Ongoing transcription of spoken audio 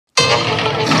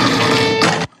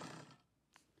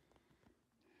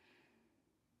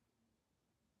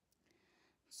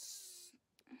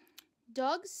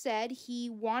Doug said he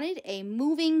wanted a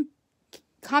moving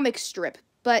comic strip,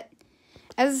 but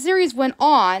as the series went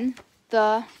on,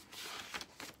 the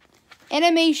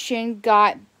animation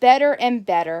got better and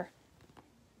better.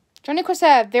 Jonny, of course,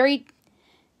 have very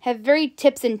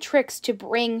tips and tricks to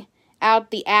bring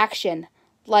out the action,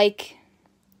 like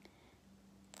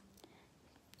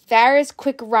various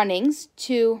quick runnings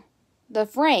to the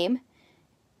frame,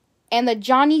 and the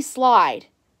Jonny slide,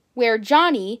 where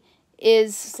Jonny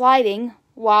is sliding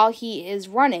while he is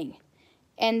running.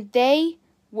 And they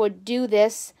would do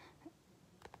this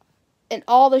in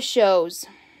all the shows,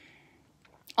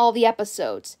 all the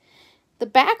episodes. The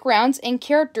backgrounds and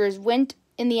characters went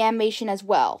in the animation as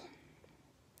well.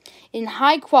 In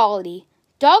high quality,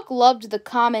 Doug loved the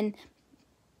common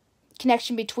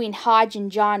connection between Hodge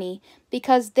and Jonny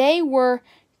because they were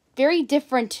very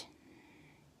different.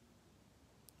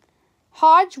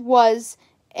 Hodge was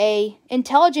a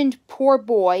intelligent poor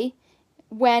boy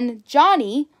when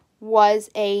Jonny was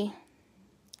a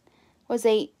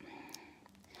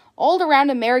all-around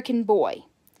American boy.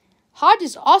 Hodge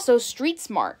is also street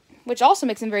smart, which also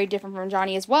makes him very different from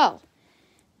Jonny as well.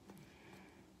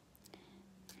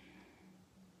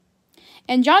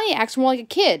 And Jonny acts more like a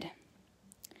kid.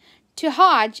 To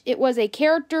Hodge, it was a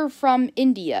character from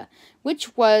India, which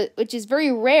is very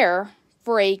rare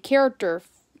for a character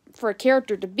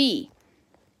to be.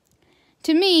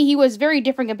 To me, he was very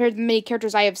different compared to the many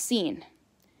characters I have seen.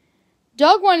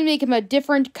 Doug wanted to make him a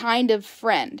different kind of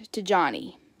friend to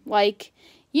Jonny. Like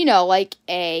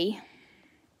a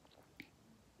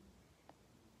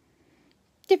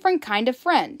different kind of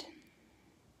friend.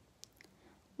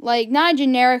 Like, not a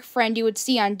generic friend you would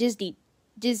see on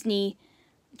Disney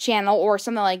Channel or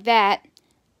something like that.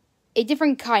 A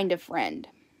different kind of friend.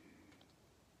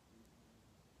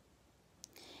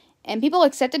 And people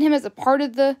accepted him as a part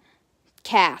of the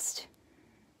cast.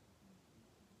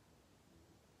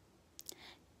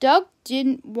 Doug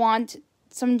didn't want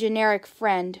some generic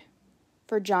friend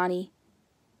for Jonny,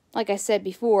 like I said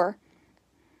before.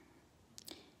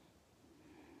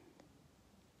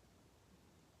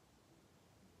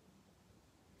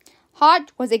 Hodge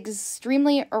was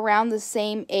extremely around the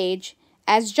same age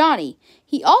as Jonny.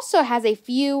 He also has a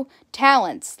few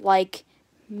talents like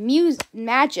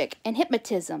magic and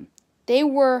hypnotism. They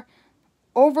were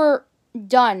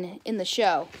overdone in the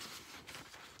show.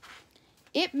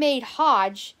 It made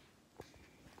Hodge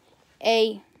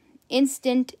a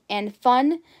instant and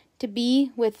fun to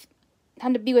be with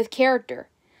character.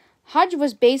 Hodge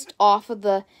was based off of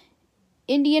the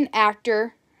Indian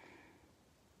actor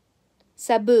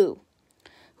Sabu,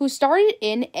 who starred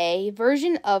in a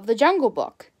version of The Jungle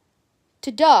Book.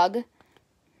 To Doug, an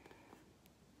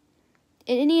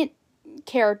Indian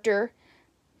character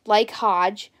like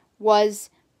Hodge was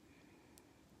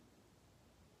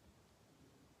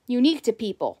unique to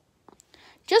people.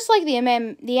 Just like the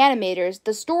animators,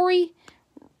 the story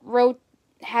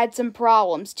had some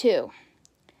problems too.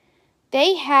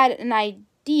 They had an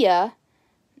idea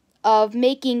of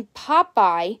making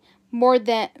Popeye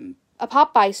a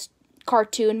Popeye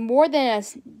cartoon more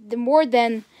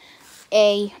than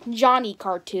a Jonny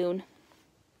cartoon.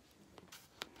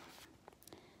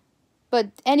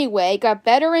 But anyway, it got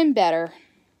better and better.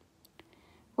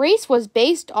 Race was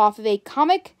based off of a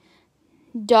comic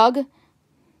Doug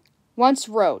once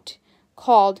wrote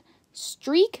called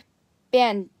Streak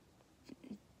Bennett,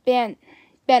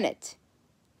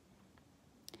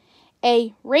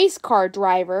 a race car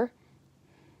driver,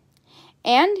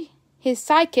 and his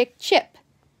sidekick Chip.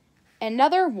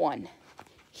 Another one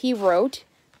he wrote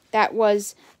that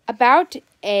was about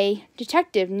a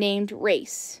detective named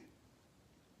Race.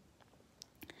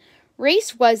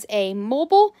 Race was a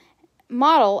mobile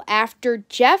model after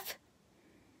Jeff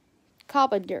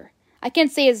Carpenter. I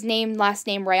can't say his last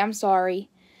name right, I'm sorry.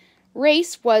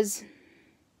 Race was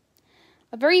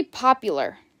a very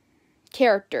popular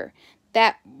character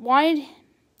that wanted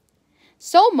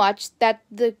so much that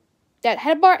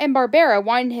Hanna-Barbera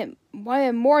wanted him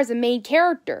more as a main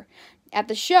character at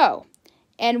the show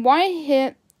and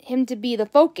wanted him to be the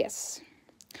focus.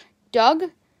 Doug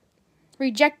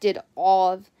rejected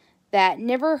all of that,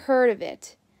 never heard of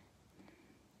it.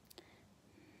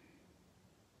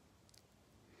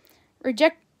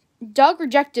 Doug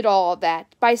rejected all of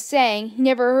that by saying he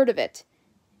never heard of it.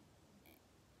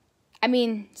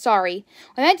 Sorry.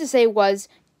 What I meant to say was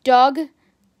Doug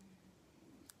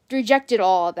rejected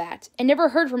all of that and never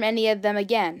heard from any of them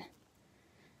again.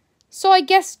 So I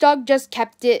guess Doug just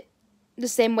kept it the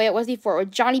same way it was before,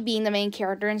 with Jonny being the main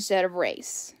character instead of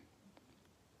Race.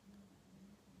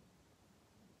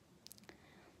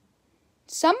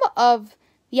 Some of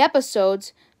the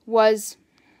episodes was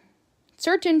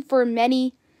censored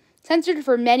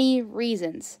for many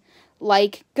reasons,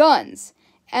 like guns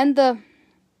and the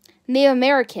Native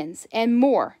Americans and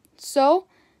more. So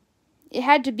it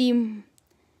had to be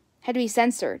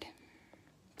censored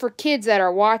for kids that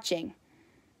are watching.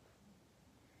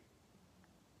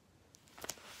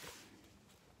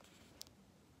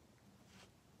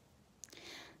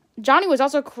 Jonny was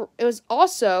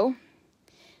also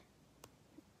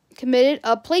committed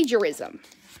a plagiarism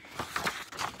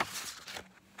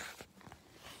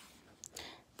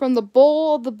from the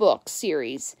Bowl of the Book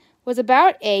series. Was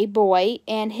about a boy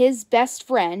and his best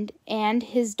friend and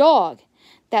his dog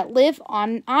that live on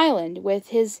an island with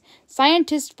his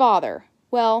scientist father.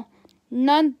 Well,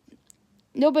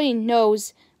 nobody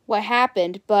knows what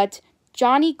happened, but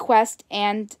Jonny Quest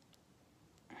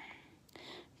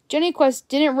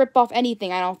didn't rip off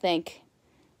anything, I don't think,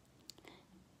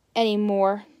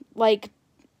 anymore.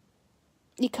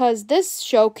 Because this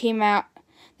show came out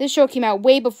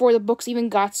way before the books even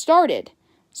got started.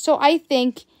 So I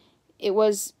think it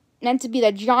was meant to be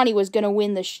that Jonny was gonna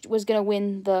win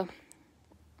the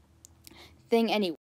thing anyway.